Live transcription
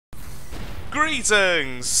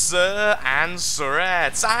Greetings, sir and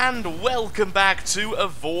sirettes, and welcome back to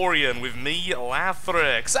Avorion with me,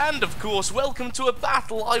 Lathrix, and of course welcome to a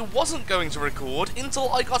battle I wasn't going to record until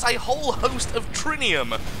I got a whole host of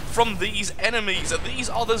trinium from these enemies. These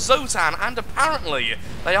are the Zotan, and apparently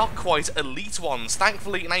they are quite elite ones,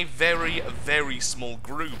 thankfully in a very, very small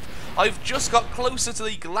group. I've just got closer to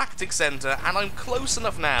the Galactic Center, and I'm close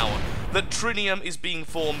enough now that trinium is being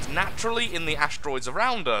formed naturally in the asteroids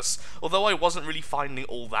around us, although I wasn't really finding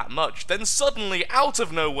all that much. Then suddenly, out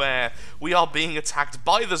of nowhere, we are being attacked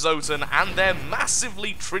by the Zotan and their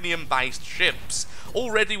massively trinium-based ships.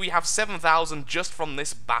 Already we have 7,000 just from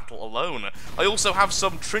this battle alone. I also have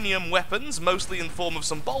some trinium weapons, mostly in form of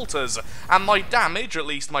some bolters, and my damage, at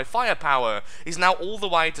least my firepower, is now all the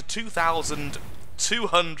way to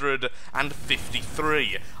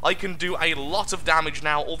 2,253. I can do a lot of damage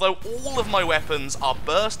now, although all of my weapons are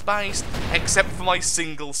burst-based, except for my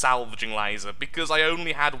single salvaging laser, because I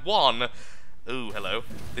only had one. Ooh, hello.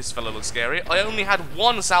 This fellow looks scary. I only had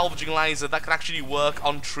one salvaging laser that could actually work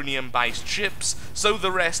on trinium-based ships, so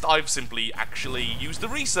the rest I've simply actually used the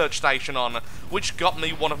research station on, which got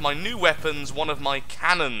me one of my new weapons, one of my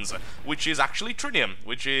cannons, which is actually trinium,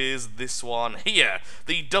 which is this one here.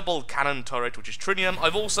 The double cannon turret, which is trinium.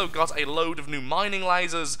 I've also got a load of new mining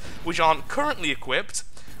lasers, which aren't currently equipped,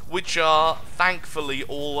 which are, thankfully,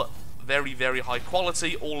 all very, very high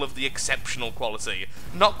quality, all of the exceptional quality.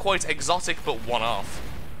 Not quite exotic, but one-off.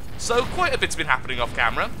 So quite a bit's been happening off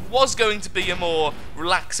camera. Was going to be a more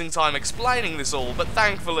relaxing time explaining this all, but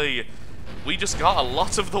thankfully we just got a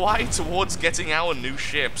lot of the way towards getting our new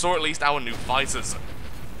ships, or at least our new fighters.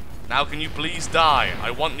 Now can you please die? I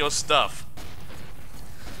want your stuff.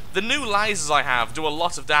 The new lasers I have do a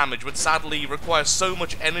lot of damage, but sadly require so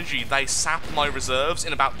much energy they sap my reserves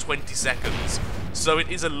in about 20 seconds. So it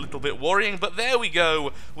is a little bit worrying, but there we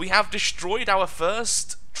go. We have destroyed our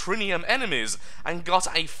first trinium enemies and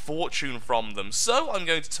got a fortune from them. So I'm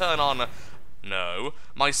going to turn on,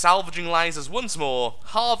 my salvaging lasers once more,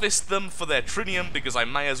 harvest them for their trinium because I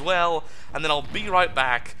may as well, and then I'll be right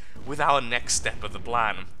back with our next step of the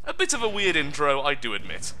plan. A bit of a weird intro, I do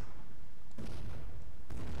admit.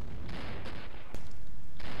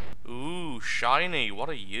 Ooh, shiny, what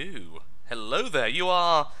are you? Hello there, you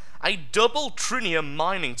are a double trinium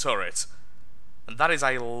mining turret. And that is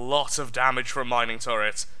a lot of damage for a mining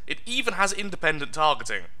turret. It even has independent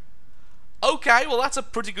targeting. Okay, well that's a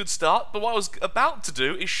pretty good start, but what I was about to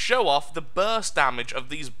do is show off the burst damage of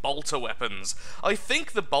these bolter weapons. I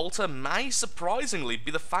think the bolter may surprisingly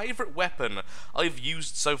be the favourite weapon I've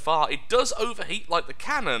used so far. It does overheat like the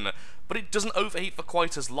cannon, but it doesn't overheat for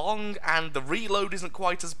quite as long, and the reload isn't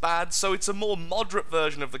quite as bad, so it's a more moderate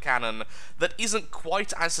version of the cannon that isn't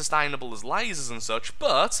quite as sustainable as lasers and such,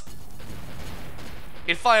 but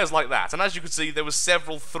it fires like that. And as you can see, there was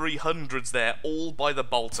several 300s there, all by the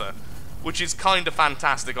bolter, which is kind of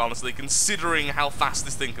fantastic, honestly, considering how fast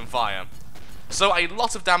this thing can fire. So a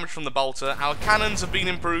lot of damage from the bolter. Our cannons have been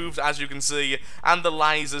improved, as you can see, and the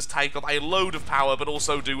lasers take up a load of power, but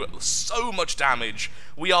also do so much damage.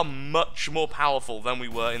 We are much more powerful than we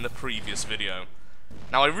were in the previous video.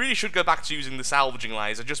 Now, I really should go back to using the salvaging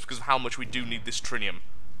laser, just because of how much we do need this trinium.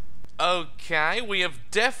 Okay, we have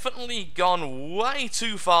definitely gone way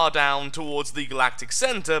too far down towards the Galactic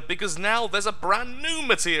Center, because now there's a brand new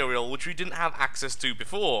material which we didn't have access to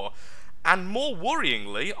before. And more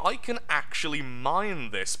worryingly, I can actually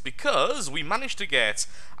mine this, because we managed to get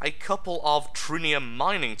a couple of trinium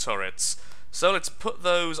mining turrets. So let's put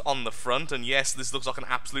those on the front, and yes, this looks like an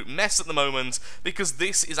absolute mess at the moment, because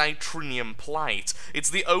this is a trinium plate.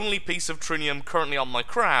 It's the only piece of trinium currently on my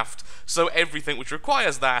craft, so everything which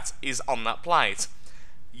requires that is on that plate.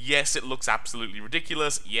 Yes, it looks absolutely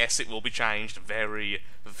ridiculous. Yes, it will be changed very,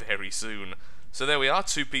 very soon. So there we are,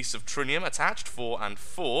 2 pieces of trinium attached, 4 and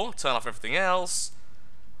 4. Turn off everything else.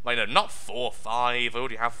 Wait, no, not 4, 5. I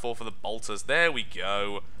already have 4 for the bolters. There we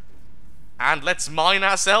go. And let's mine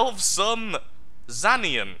ourselves some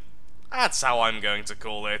Xanian. That's how I'm going to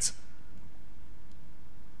call it.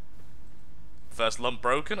 First lump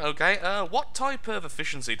broken, okay. What type of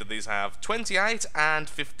efficiency do these have? 28 and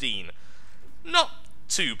 15. Not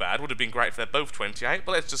too bad, would have been great if they're both 28,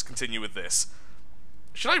 but let's just continue with this.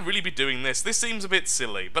 Should I really be doing this? This seems a bit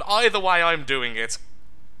silly, but either way I'm doing it.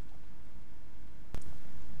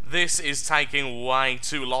 This is taking way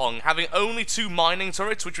too long. Having only 2 mining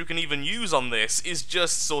turrets, which we can even use on this, is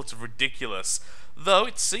just sort of ridiculous. Though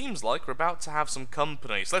it seems like we're about to have some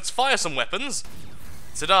company. So let's fire some weapons.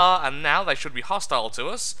 Ta-da! And now they should be hostile to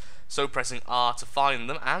us. So pressing R to find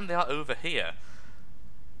them, and they are over here.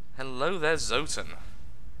 Hello there, Zotan.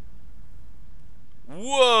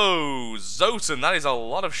 Whoa, Zotan, that is a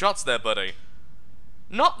lot of shots there, buddy.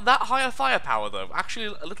 Not that high a firepower, though.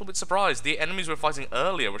 Actually, a little bit surprised. The enemies we were fighting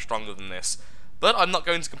earlier were stronger than this. But I'm not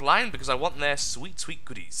going to complain, because I want their sweet, sweet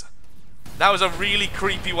goodies. That was a really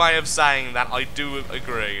creepy way of saying that, I do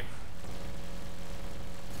agree.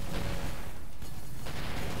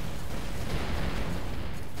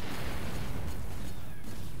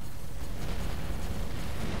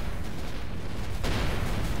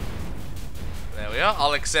 There we are.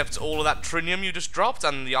 I'll accept all of that trinium you just dropped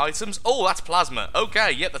and the items. Oh, that's plasma.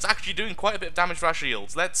 Okay, yep, that's actually doing quite a bit of damage to our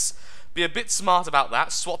shields. Let's be a bit smart about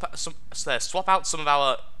that. Swap out some of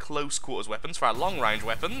our close quarters weapons for our long range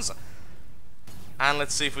weapons. And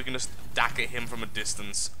let's see if we can just dack at him from a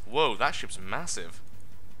distance. Whoa, that ship's massive.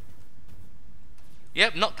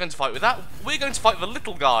 Yep, not going to fight with that. We're going to fight the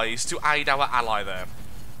little guys to aid our ally there.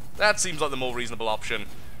 That seems like the more reasonable option.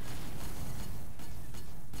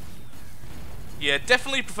 Yeah,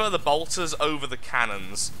 definitely prefer the bolters over the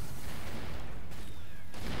cannons.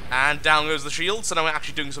 And down goes the shield, so now we're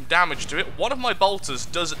actually doing some damage to it. One of my bolters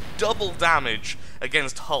does double damage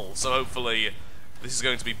against hull, so hopefully this is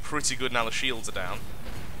going to be pretty good now the shields are down.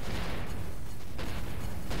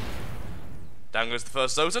 Down goes the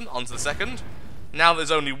first Zotan, onto the second. Now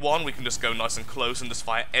there's only one, we can just go nice and close and just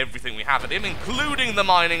fire everything we have at him, including the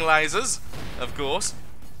mining lasers, of course.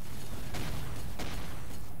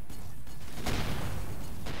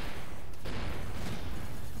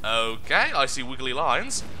 Okay, I see wiggly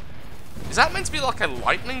lines. Is that meant to be like a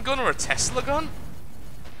lightning gun or a Tesla gun?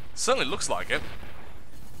 Certainly looks like it.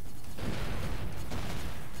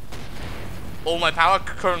 All my power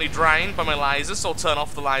currently drained by my lasers, so I'll turn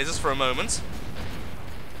off the lasers for a moment.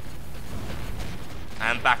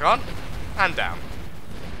 And back on, and down.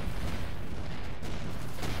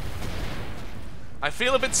 I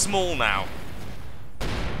feel a bit small now.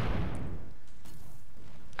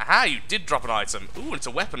 Aha, you did drop an item. Ooh, it's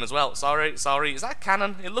a weapon as well. Sorry. Is that a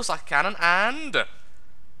cannon? It looks like a cannon, and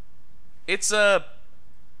it's a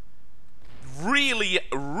really,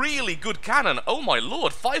 really good cannon. Oh my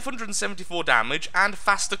lord, 574 damage and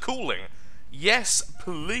faster cooling. Yes,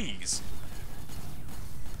 please.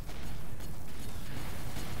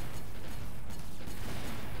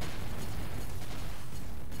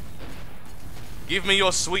 Give me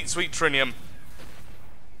your sweet, sweet trinium.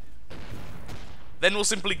 Then we'll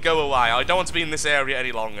simply go away. I don't want to be in this area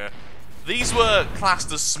any longer. These were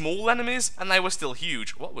classed as small enemies, and they were still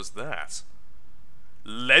huge. What was that?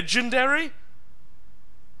 Legendary?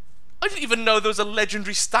 I didn't even know there was a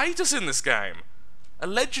legendary status in this game. A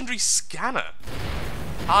legendary scanner.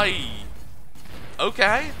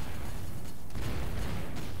 Okay.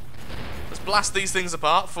 Let's blast these things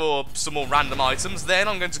apart for some more random items. Then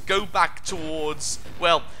I'm going to go back towards,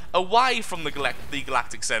 well, away from the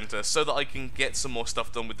Galactic Center so that I can get some more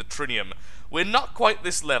stuff done with the trinium. We're not quite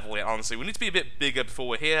this level yet, honestly. We need to be a bit bigger before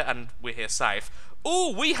we're here, and we're here safe.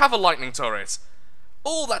 Ooh, we have a lightning turret.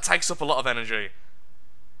 Oh, that takes up a lot of energy.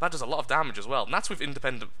 That does a lot of damage as well, and that's with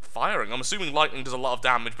independent firing. I'm assuming lightning does a lot of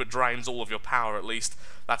damage, but drains all of your power, at least.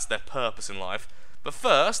 That's their purpose in life. But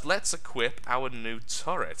first, let's equip our new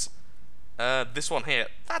turret. This one here.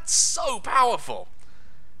 That's so powerful!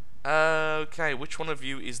 Okay, which one of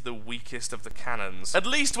you is the weakest of the cannons? At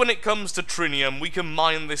least when it comes to trinium, we can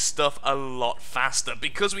mine this stuff a lot faster,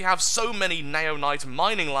 because we have so many neonite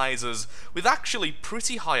mining lasers with actually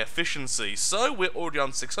pretty high efficiency. So we're already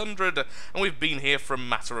on 600, and we've been here for a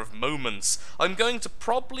matter of moments. I'm going to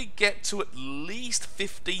probably get to at least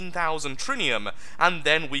 15,000 trinium, and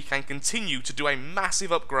then we can continue to do a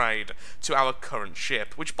massive upgrade to our current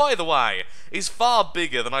ship, which, by the way, is far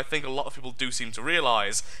bigger than I think a lot of people do seem to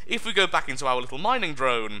realise. If we go back into our little mining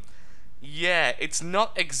drone, yeah, it's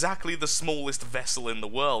not exactly the smallest vessel in the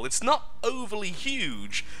world. It's not overly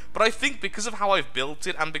huge, but I think because of how I've built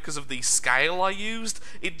it and because of the scale I used,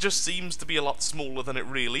 it just seems to be a lot smaller than it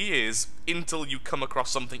really is, until you come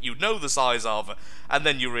across something you know the size of, and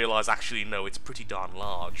then you realise, actually, no, it's pretty darn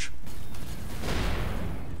large.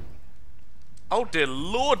 Oh dear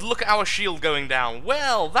lord, look at our shield going down.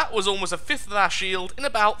 Well, that was almost a fifth of our shield in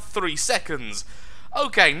about 3 seconds.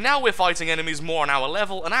 Okay, now we're fighting enemies more on our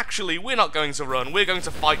level, and actually, we're not going to run, we're going to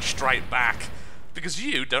fight straight back. Because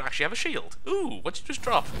you don't actually have a shield. Ooh, what'd you just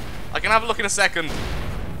drop? I can have a look in a second.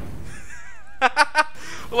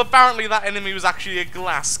 Well, apparently that enemy was actually a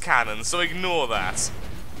glass cannon, so ignore that.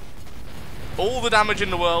 All the damage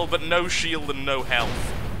in the world, but no shield and no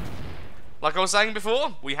health. Like I was saying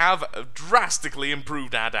before, we have drastically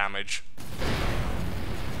improved our damage.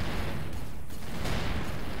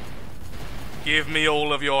 Give me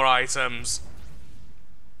all of your items.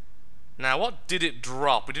 Now, what did it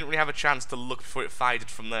drop? We didn't really have a chance to look before it faded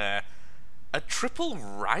from there. A triple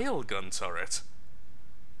railgun turret.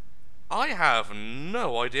 I have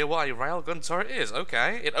no idea what a railgun turret is.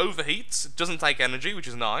 Okay, it overheats, it doesn't take energy, which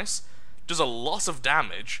is nice, does a lot of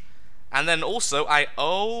damage, and then also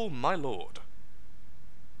oh my lord.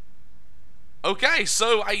 Okay,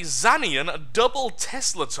 so a Xanian double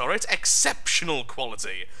Tesla turret, exceptional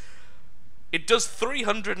quality. It does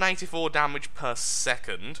 384 damage per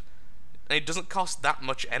second. And it doesn't cost that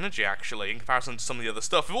much energy, actually, in comparison to some of the other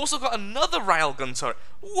stuff. We've also got another railgun turret.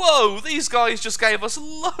 Whoa, these guys just gave us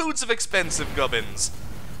loads of expensive gubbins.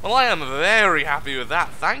 Well, I am very happy with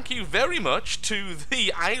that. Thank you very much to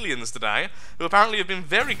the aliens today, who apparently have been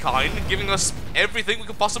very kind in giving us everything we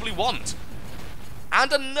could possibly want.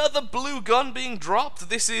 And another blue gun being dropped.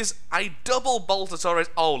 This is a double bolter turret.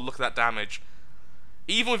 Oh, look at that damage.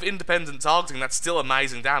 Even with independent targeting, that's still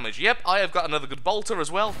amazing damage. Yep, I have got another good bolter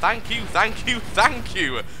as well. Thank you, thank you, thank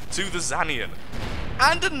you to the Xanian.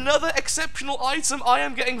 And another exceptional item. I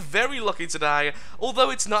am getting very lucky today. Although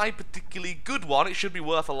it's not a particularly good one, it should be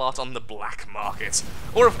worth a lot on the black market.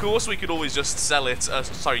 Or, of course, we could always just sell it,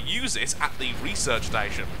 use it at the research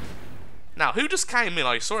station. Now, who just came in?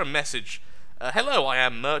 I saw a message. Hello, I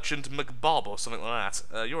am Merchant McBob, or something like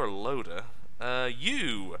that. You're a loader.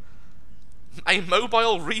 You... A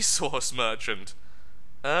mobile resource merchant.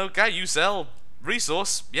 Okay, you sell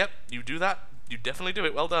resource. Yep, you do that. You definitely do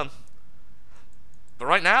it. Well done. But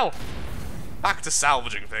right now, back to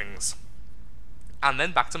salvaging things. And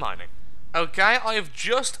then back to mining. Okay, I have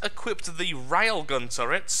just equipped the railgun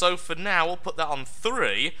turret, so for now we'll put that on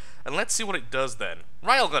 3, and let's see what it does then.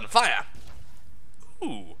 Railgun, fire!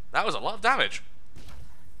 Ooh, that was a lot of damage.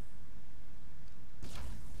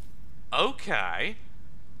 Okay.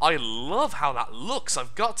 I love how that looks,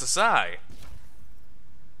 I've got to say.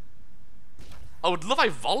 I would love a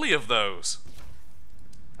volley of those.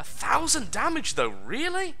 1,000 damage though,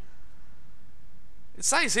 really? It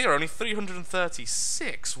says here only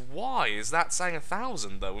 336. Why is that saying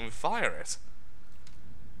 1,000 though when we fire it?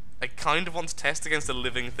 I kind of want to test against a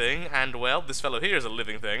living thing, and well, this fellow here is a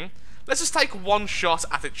living thing. Let's just take one shot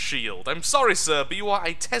at its shield. I'm sorry, sir, but you are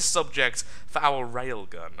a test subject for our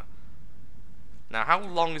railgun. Now, how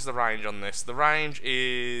long is the range on this? The range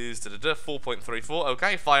is 4.34.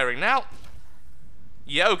 Okay, firing now.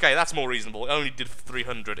 Yeah, okay, that's more reasonable. It only did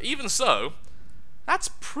 300. Even so, that's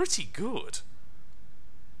pretty good.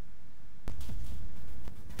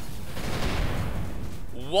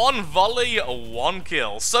 One volley, one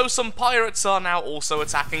kill. So some pirates are now also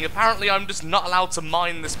attacking. Apparently, I'm just not allowed to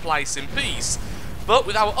mine this place in peace. But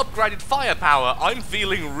with our upgraded firepower, I'm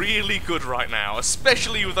feeling really good right now,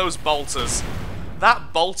 especially with those bolters.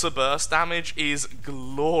 That bolter burst damage is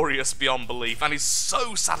glorious beyond belief and is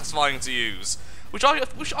so satisfying to use, which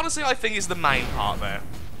honestly I think is the main part there.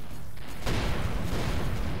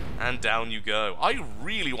 And down you go. I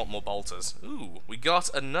really want more bolters. Ooh, we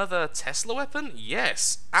got another Tesla weapon?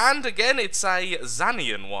 Yes. And again, it's a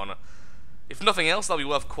Xanian one. If nothing else, that'll be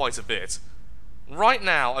worth quite a bit. Right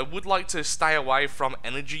now, I would like to stay away from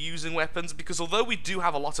energy-using weapons, because although we do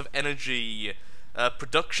have a lot of energy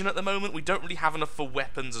production at the moment, we don't really have enough for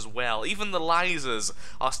weapons as well. Even the lasers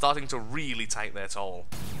are starting to really take their toll.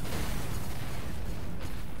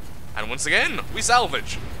 And once again, we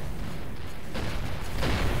salvage.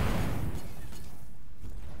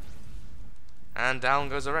 And down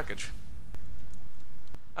goes the wreckage.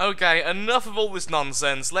 Okay, enough of all this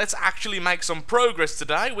nonsense. Let's actually make some progress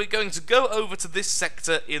today. We're going to go over to this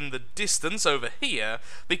sector in the distance over here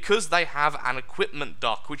because they have an equipment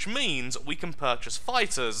dock, which means we can purchase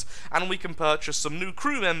fighters and we can purchase some new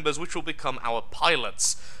crew members which will become our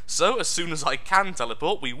pilots. So as soon as I can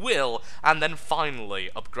teleport, we will, and then finally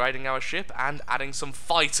upgrading our ship and adding some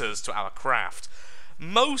fighters to our craft.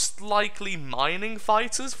 Most likely mining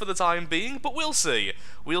fighters for the time being, but we'll see.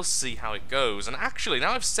 We'll see how it goes. And actually,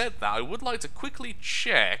 now I've said that, I would like to quickly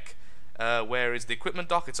check where is the equipment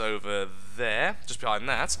dock. It's over there, just behind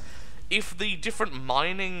that. If the different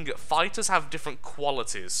mining fighters have different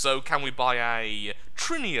qualities. So can we buy a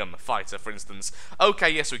trinium fighter, for instance? Okay,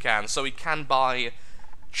 yes we can. So we can buy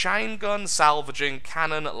chain gun, salvaging,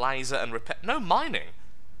 cannon, laser, and repair. No mining.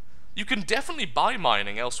 You can definitely buy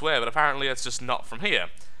mining elsewhere, but apparently it's just not from here.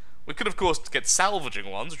 We could, of course, get salvaging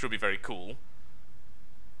ones, which would be very cool.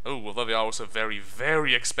 Oh, although they are also very,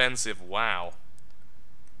 very expensive. Wow.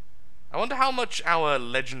 I wonder how much our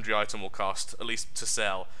legendary item will cost, at least to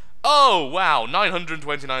sell. Oh, wow,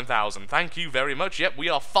 929,000. Thank you very much. Yep, we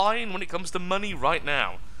are fine when it comes to money right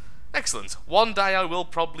now. Excellent. One day I will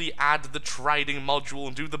probably add the trading module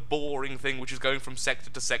and do the boring thing, which is going from sector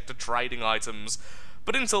to sector trading items.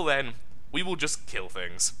 But until then, we will just kill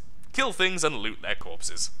things. Kill things and loot their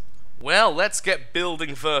corpses. Well, let's get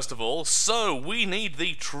building first of all. So, we need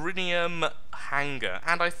the trinium hangar,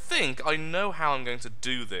 and I think I know how I'm going to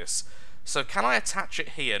do this. So, can I attach it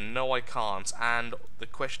here? No, I can't, and the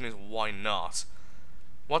question is, why not?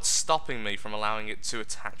 What's stopping me from allowing it to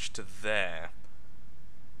attach to there?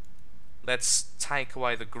 Let's take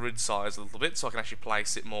away the grid size a little bit so I can actually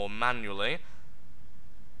place it more manually.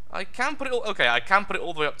 I can put it all, okay, I can put it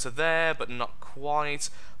all the way up to there, but not quite.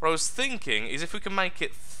 What I was thinking is if we can make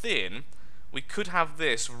it thin, we could have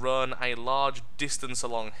this run a large distance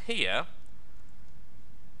along here,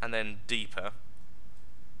 and then deeper.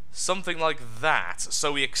 Something like that,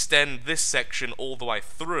 so we extend this section all the way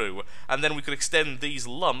through, and then we could extend these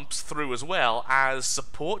lumps through as well as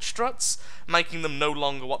support struts, making them no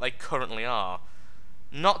longer what they currently are.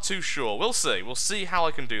 Not too sure. We'll see how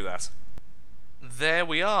I can do that. There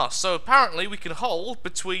we are. So apparently we can hold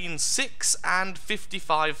between 6 and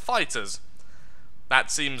 55 fighters.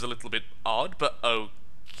 That seems a little bit odd, but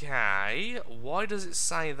okay. Why does it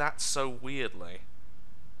say that so weirdly?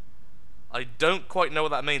 I don't quite know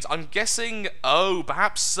what that means. I'm guessing, oh,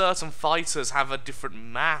 perhaps certain fighters have a different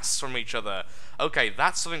mass from each other. Okay,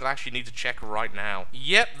 that's something I actually need to check right now.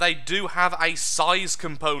 Yep, they do have a size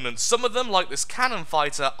component. Some of them, like this cannon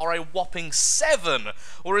fighter, are a whopping 7,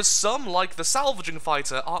 whereas some, like the salvaging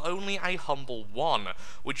fighter, are only a humble 1,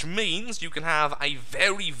 which means you can have a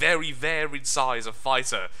very, very varied size of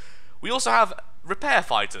fighter. We also have repair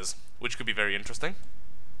fighters, which could be very interesting.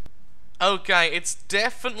 Okay, it's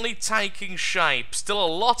definitely taking shape. Still a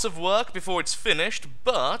lot of work before it's finished,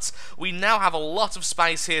 but we now have a lot of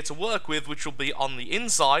space here to work with, which will be on the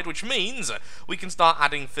inside, which means we can start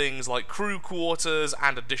adding things like crew quarters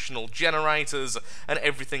and additional generators and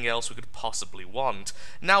everything else we could possibly want.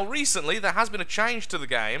 Now, recently, there has been a change to the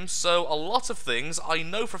game, so a lot of things, I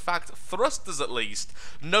know for a fact, thrusters at least,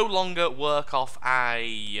 no longer work off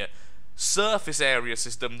a surface area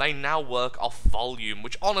system. They now work off volume,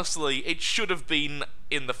 which honestly it should have been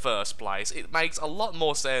in the first place. It makes a lot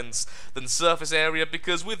more sense than surface area,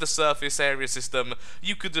 because with the surface area system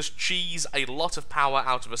you could just cheese a lot of power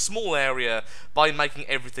out of a small area by making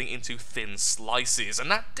everything into thin slices,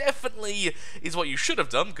 and that definitely is what you should have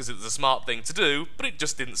done because it was a smart thing to do, but it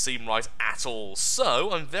just didn't seem right at all.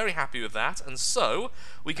 So I'm very happy with that, and so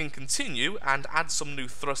we can continue and add some new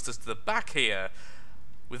thrusters to the back here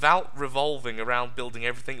without revolving around building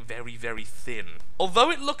everything very, very thin. Although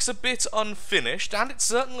it looks a bit unfinished, and it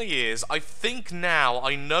certainly is, I think now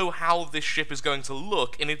I know how this ship is going to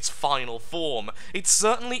look in its final form. It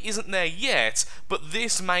certainly isn't there yet, but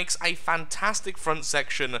this makes a fantastic front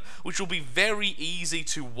section, which will be very easy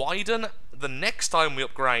to widen the next time we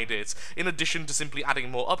upgrade it, in addition to simply adding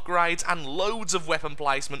more upgrades and loads of weapon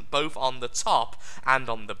placement both on the top and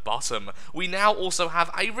on the bottom. We now also have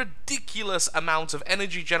a ridiculous amount of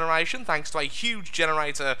energy generation thanks to a huge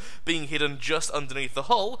generator being hidden just underneath the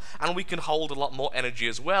hull, and we can hold a lot more energy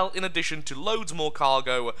as well, in addition to loads more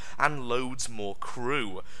cargo and loads more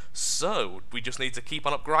crew. So we just need to keep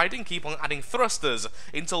on upgrading, keep on adding thrusters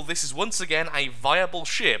until this is once again a viable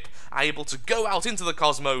ship able to go out into the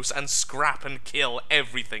cosmos and scrap and kill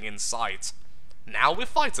everything in sight. Now with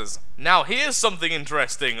fighters. Now here's something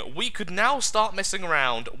interesting. We could now start messing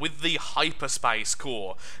around with the hyperspace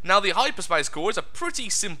core. Now the hyperspace core is a pretty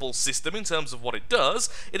simple system in terms of what it does.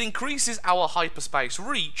 It increases our hyperspace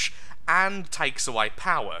reach and takes away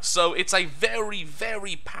power. So it's a very,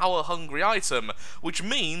 very power-hungry item, which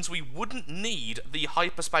means we wouldn't need the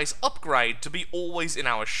hyperspace upgrade to be always in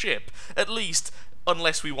our ship, at least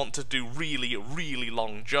unless we want to do really, really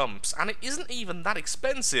long jumps, and it isn't even that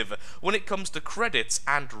expensive when it comes to credits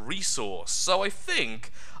and resource, so I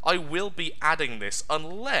think I will be adding this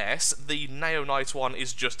unless the Neonite one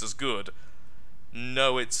is just as good.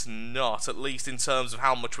 No, it's not, at least in terms of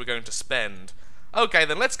how much we're going to spend. Okay,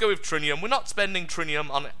 then let's go with Trinium. We're not spending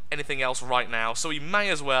Trinium on anything else right now, so we may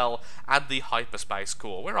as well add the hyperspace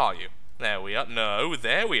core. Where are you? There we are. No,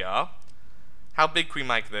 there we are. How big can we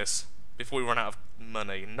make this before we run out of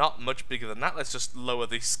money? Not much bigger than that. Let's just lower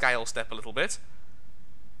the scale step a little bit.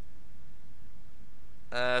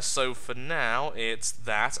 So for now, it's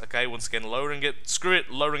that. Okay, once again, lowering it. Screw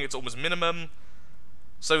it, lowering it to almost minimum.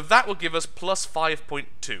 So that will give us plus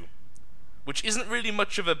 5.2, which isn't really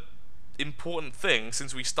much of a important thing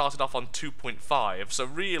since we started off on 2.5, so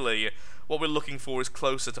really what we're looking for is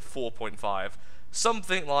closer to 4.5,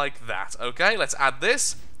 something like that. Okay, let's add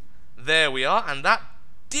this. There we are, and that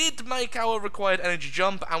did make our required energy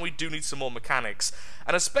jump, and we do need some more mechanics.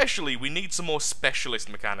 And especially, we need some more specialist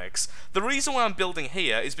mechanics. The reason why I'm building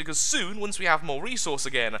here is because soon, once we have more resource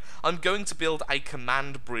again, I'm going to build a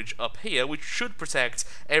command bridge up here, which should protect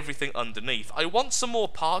everything underneath. I want some more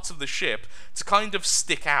parts of the ship to kind of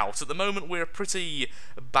stick out. At the moment, we're a pretty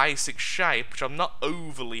basic shape, which I'm not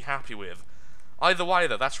overly happy with. Either way,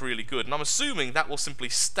 though, that's really good, and I'm assuming that will simply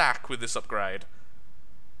stack with this upgrade.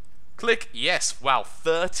 Click, yes, wow,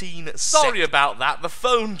 13 seconds. Sorry about that, the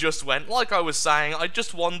phone just went. Like I was saying, I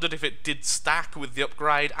just wondered if it did stack with the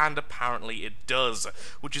upgrade, and apparently it does,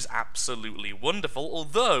 which is absolutely wonderful,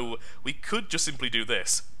 although we could just simply do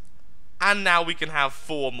this. And now we can have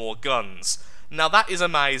 4 more guns. Now that is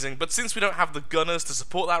amazing, but since we don't have the gunners to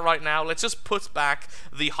support that right now, let's just put back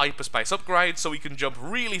the hyperspace upgrade so we can jump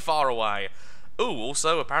really far away. Ooh,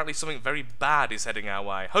 also, apparently something very bad is heading our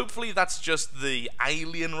way. Hopefully that's just the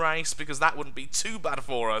alien race, because that wouldn't be too bad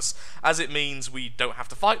for us, as it means we don't have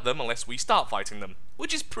to fight them unless we start fighting them,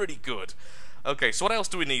 which is pretty good. Okay, so what else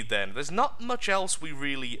do we need then? There's not much else we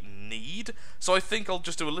really need, so I think I'll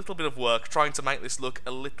just do a little bit of work trying to make this look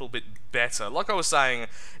a little bit better. Like I was saying,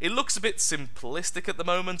 it looks a bit simplistic at the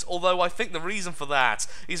moment, although I think the reason for that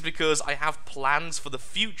is because I have plans for the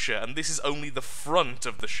future, and this is only the front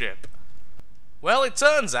of the ship. Well, it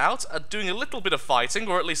turns out, doing a little bit of fighting,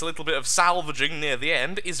 or at least a little bit of salvaging near the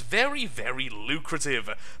end, is very, very lucrative,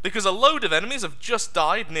 because a load of enemies have just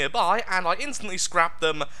died nearby, and I instantly scrapped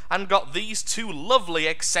them, and got these 2 lovely,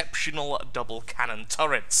 exceptional double cannon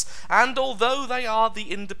turrets. And although they are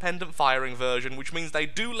the independent firing version, which means they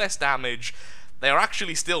do less damage, they are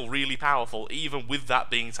actually still really powerful, even with that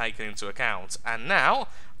being taken into account. And now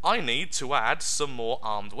I need to add some more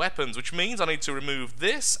armed weapons, which means I need to remove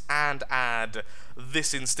this and add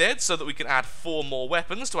this instead, so that we can add 4 more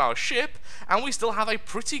weapons to our ship, and we still have a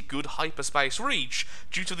pretty good hyperspace reach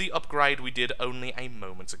due to the upgrade we did only a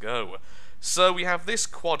moment ago. So we have this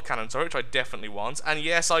quad cannon turret, which I definitely want, and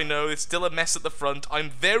yes, I know, it's still a mess at the front. I'm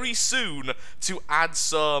very soon to add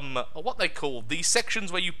some, what they call, these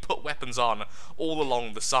sections where you put weapons on all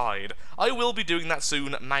along the side. I will be doing that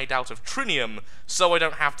soon, made out of trinium, so I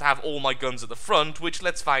don't have to have all my guns at the front, which,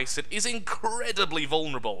 let's face it, is incredibly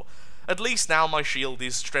vulnerable. At least now my shield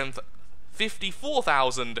is strength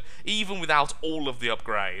 54,000, even without all of the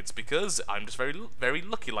upgrades, because I'm just very, very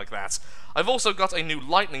lucky like that. I've also got a new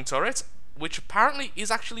lightning turret, which apparently is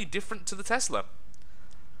actually different to the Tesla.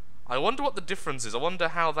 I wonder what the difference is. I wonder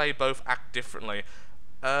how they both act differently.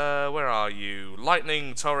 Where are you?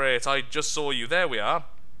 Lightning turret, I just saw you. There we are.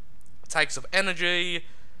 Takes up energy.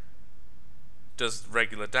 Does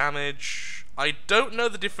regular damage. I don't know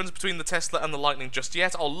the difference between the Tesla and the Lightning just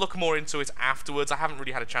yet. I'll look more into it afterwards. I haven't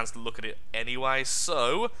really had a chance to look at it anyway.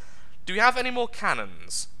 So, do we have any more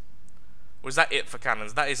cannons? Or is that it for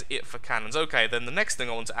cannons? That is it for cannons. Okay, then the next thing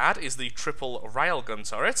I want to add is the triple railgun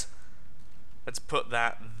turret. Let's put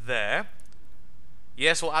that there.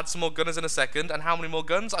 Yes, we'll add some more gunners in a second. And how many more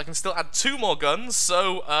guns? I can still add 2 more guns.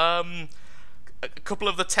 So, a couple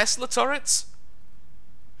of the Tesla turrets?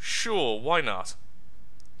 Sure, why not?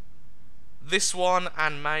 This one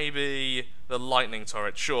and maybe the lightning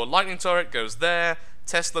turret. Sure, lightning turret goes there.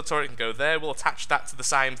 Tesla turret can go there. We'll attach that to the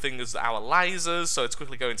same thing as our lasers, so it's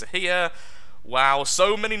quickly going to here. Wow,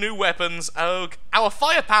 so many new weapons. Oh, our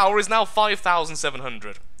firepower is now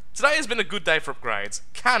 5,700. Today has been a good day for upgrades.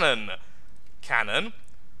 Cannon. Cannon.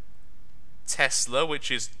 Tesla, which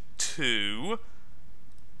is 2.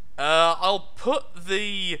 I'll put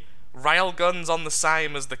the railguns on the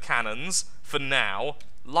same as the cannons for now.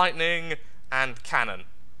 Lightning and cannon.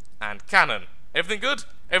 And cannon. Everything good?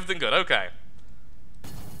 Everything good, okay.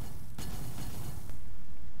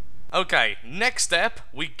 Okay, next step,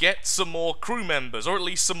 we get some more crew members, or at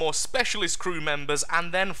least some more specialist crew members,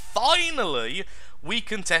 and then finally, we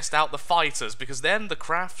can test out the fighters, because then the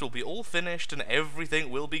craft will be all finished and everything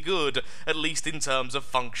will be good, at least in terms of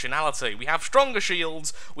functionality. We have stronger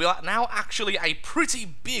shields, we are now actually a pretty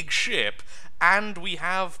big ship, and we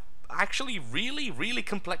have actually really, really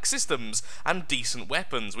complex systems and decent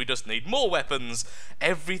weapons. We just need more weapons.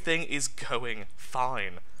 Everything is going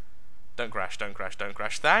fine. Don't crash, don't crash, don't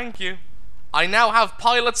crash. Thank you. I now have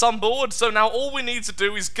pilots on board, so now all we need to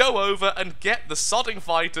do is go over and get the sodding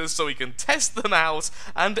fighters so we can test them out,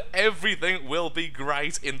 and everything will be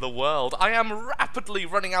great in the world. I am rapidly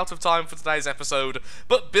running out of time for today's episode,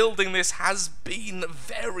 but building this has been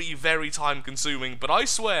very, very time consuming, but I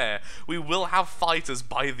swear we will have fighters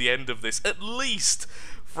by the end of this, at least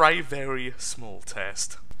for a very small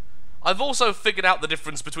test. I've also figured out the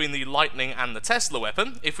difference between the Lightning and the Tesla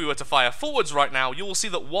weapon. If we were to fire forwards right now, you will see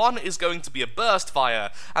that one is going to be a burst fire,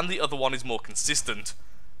 and the other one is more consistent.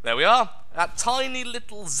 There we are. That tiny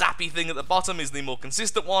little zappy thing at the bottom is the more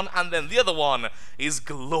consistent one, and then the other one is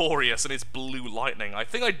glorious, and it's blue lightning. I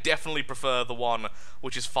think I definitely prefer the one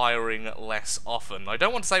which is firing less often. I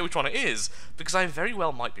don't want to say which one it is, because I very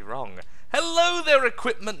well might be wrong. Hello there,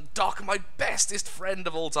 Equipment Doc, my bestest friend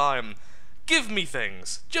of all time. Give me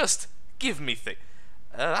things. Just give me things.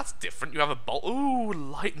 That's different. You have a bolt. Ooh,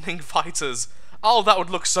 lightning fighters. Oh, that would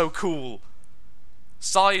look so cool.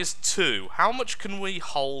 Size 2. How much can we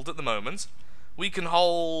hold at the moment? We can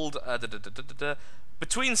hold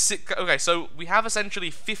between 6. Okay, so we have essentially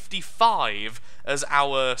 55 as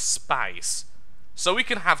our space. So we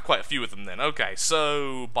can have quite a few of them then. Okay,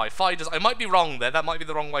 so by fighters, I might be wrong there. That might be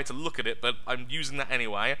the wrong way to look at it, but I'm using that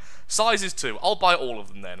anyway. Size is 2. I'll buy all of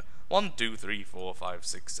them then. 1, 2, 3, 4, 5,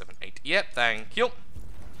 6, 7, 8. Yep, thank you.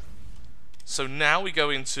 So now we go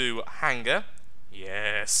into hangar.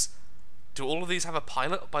 Yes. Do all of these have a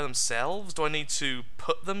pilot by themselves? Do I need to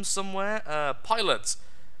put them somewhere? Pilots.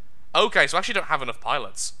 Okay, so I actually don't have enough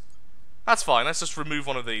pilots. That's fine, let's just remove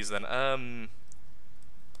one of these then. Can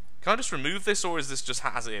I just remove this, or is this just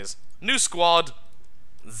as it is? New squad.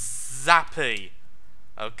 Zappy.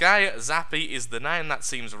 Okay, Zappy is the name, that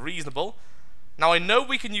seems reasonable. Now I know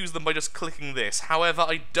we can use them by just clicking this, however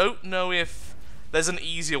I don't know if there's an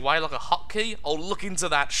easier way, like a hotkey. I'll look into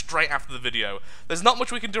that straight after the video. There's not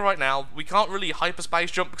much we can do right now. We can't really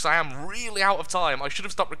hyperspace jump because I am really out of time. I should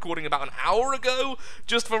have stopped recording about an hour ago.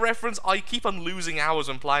 Just for reference, I keep on losing hours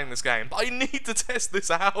when playing this game, but I need to test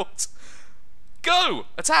this out. Go!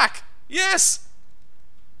 Attack! Yes!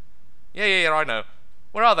 Yeah, I know.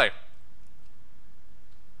 Where are they?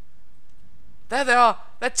 There they are!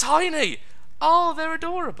 They're tiny! Oh, they're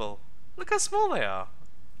adorable. Look how small they are.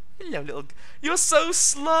 Hello, little... You're so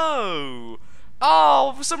slow!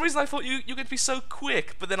 Oh, for some reason I thought you're going to be so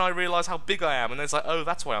quick, but then I realised how big I am, and then it's like, oh,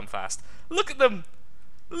 that's why I'm fast. Look at them!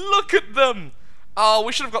 Look at them! Oh,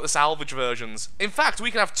 we should have got the salvage versions. In fact,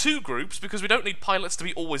 we can have 2 groups, because we don't need pilots to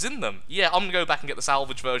be always in them. Yeah, I'm going to go back and get the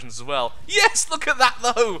salvage versions as well. Yes, look at that,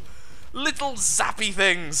 though! Little zappy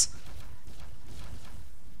things!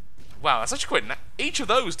 Wow, that's actually quite... Each of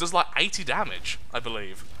those does like 80 damage, I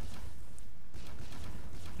believe.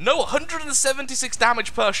 No, 176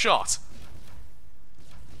 damage per shot.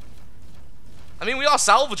 I mean, we are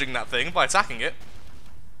salvaging that thing by attacking it.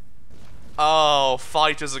 Oh,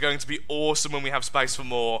 fighters are going to be awesome when we have space for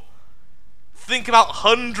more. Think about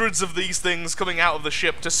hundreds of these things coming out of the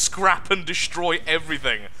ship to scrap and destroy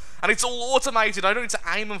everything. And it's all automated. I don't need to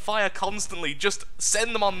aim and fire constantly. Just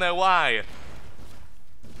send them on their way.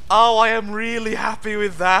 Oh, I am really happy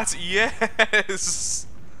with that. Yes.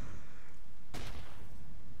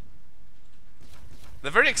 They're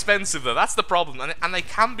very expensive though, that's the problem, and they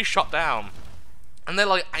can be shot down. And they're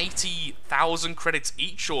like 80,000 credits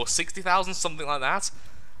each, or 60,000, something like that.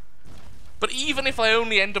 But even if I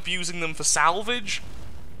only end up using them for salvage,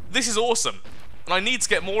 this is awesome. And I need to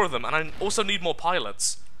get more of them, and I also need more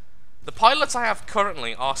pilots. The pilots I have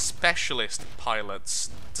currently are specialist pilots.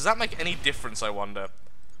 Does that make any difference, I wonder?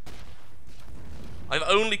 I've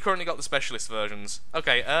only currently got the specialist versions.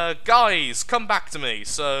 Okay, guys, come back to me.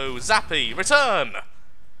 So, Zappy, return!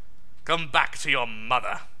 Come back to your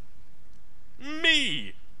mother.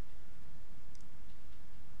 Me!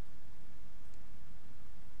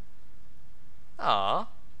 Ah.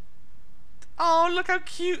 Oh, look how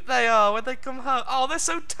cute they are when they come home. Oh, they're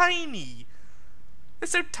so tiny. They're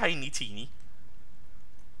so tiny, teeny.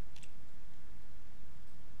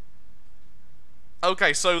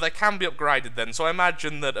 Okay, so they can be upgraded then, so I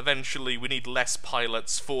imagine that eventually we need less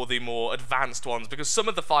pilots for the more advanced ones, because some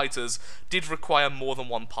of the fighters did require more than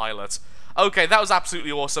one pilot. Okay, that was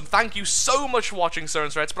absolutely awesome. Thank you so much for watching, Sir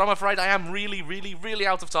and Threats, but I'm afraid I am really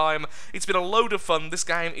out of time. It's been a load of fun. This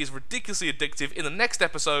game is ridiculously addictive. In the next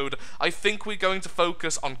episode, I think we're going to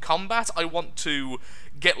focus on combat. I want to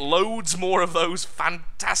get loads more of those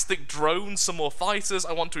fantastic drones, some more fighters.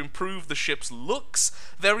 I want to improve the ship's looks,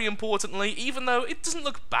 very importantly, even though it doesn't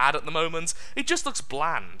look bad at the moment, it just looks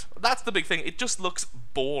bland. That's the big thing, it just looks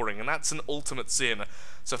boring, and that's an ultimate sin.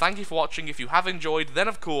 So thank you for watching. If you have enjoyed, then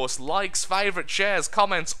of course, likes, favourites, shares,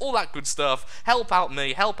 comments, all that good stuff, help out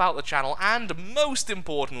me, help out the channel, and most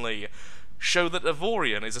importantly, show that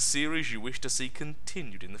Avorion is a series you wish to see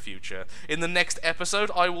continued in the future. In the next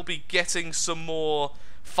episode, I will be getting some more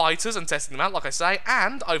fighters and testing them out, like I say,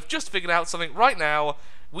 and I've just figured out something right now.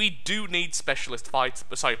 We do need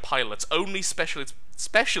pilots. Only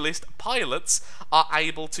specialist pilots are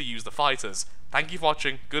able to use the fighters. Thank you for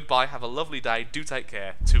watching. Goodbye. Have a lovely day. Do take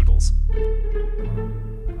care. Toodles.